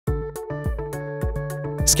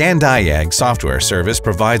ScanDiags software service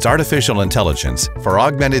provides artificial intelligence for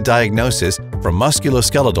augmented diagnosis from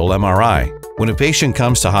musculoskeletal MRI. When a patient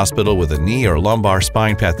comes to hospital with a knee or lumbar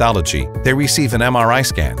spine pathology, they receive an MRI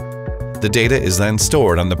scan. The data is then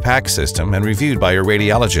stored on the PACS system and reviewed by a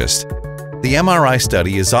radiologist. The MRI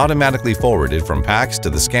study is automatically forwarded from PACS to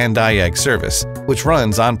the ScanDiags service, which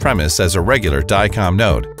runs on-premise as a regular DICOM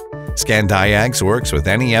node. ScanDiags works with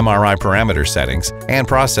any MRI parameter settings and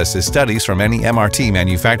processes studies from any MRT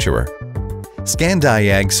manufacturer.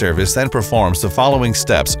 ScanDiags service then performs the following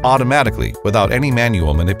steps automatically without any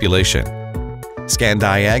manual manipulation.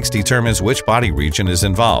 ScanDiags determines which body region is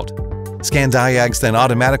involved. ScanDiags then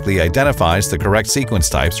automatically identifies the correct sequence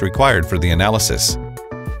types required for the analysis.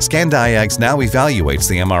 ScanDiags now evaluates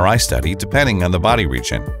the MRI study depending on the body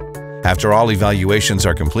region. After all evaluations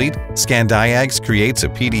are complete, ScanDiags creates a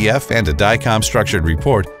PDF and a DICOM structured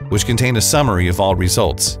report which contain a summary of all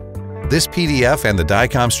results. This PDF and the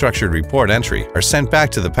DICOM structured report entry are sent back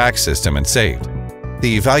to the PACS system and saved.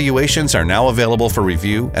 The evaluations are now available for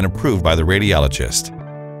review and approved by the radiologist.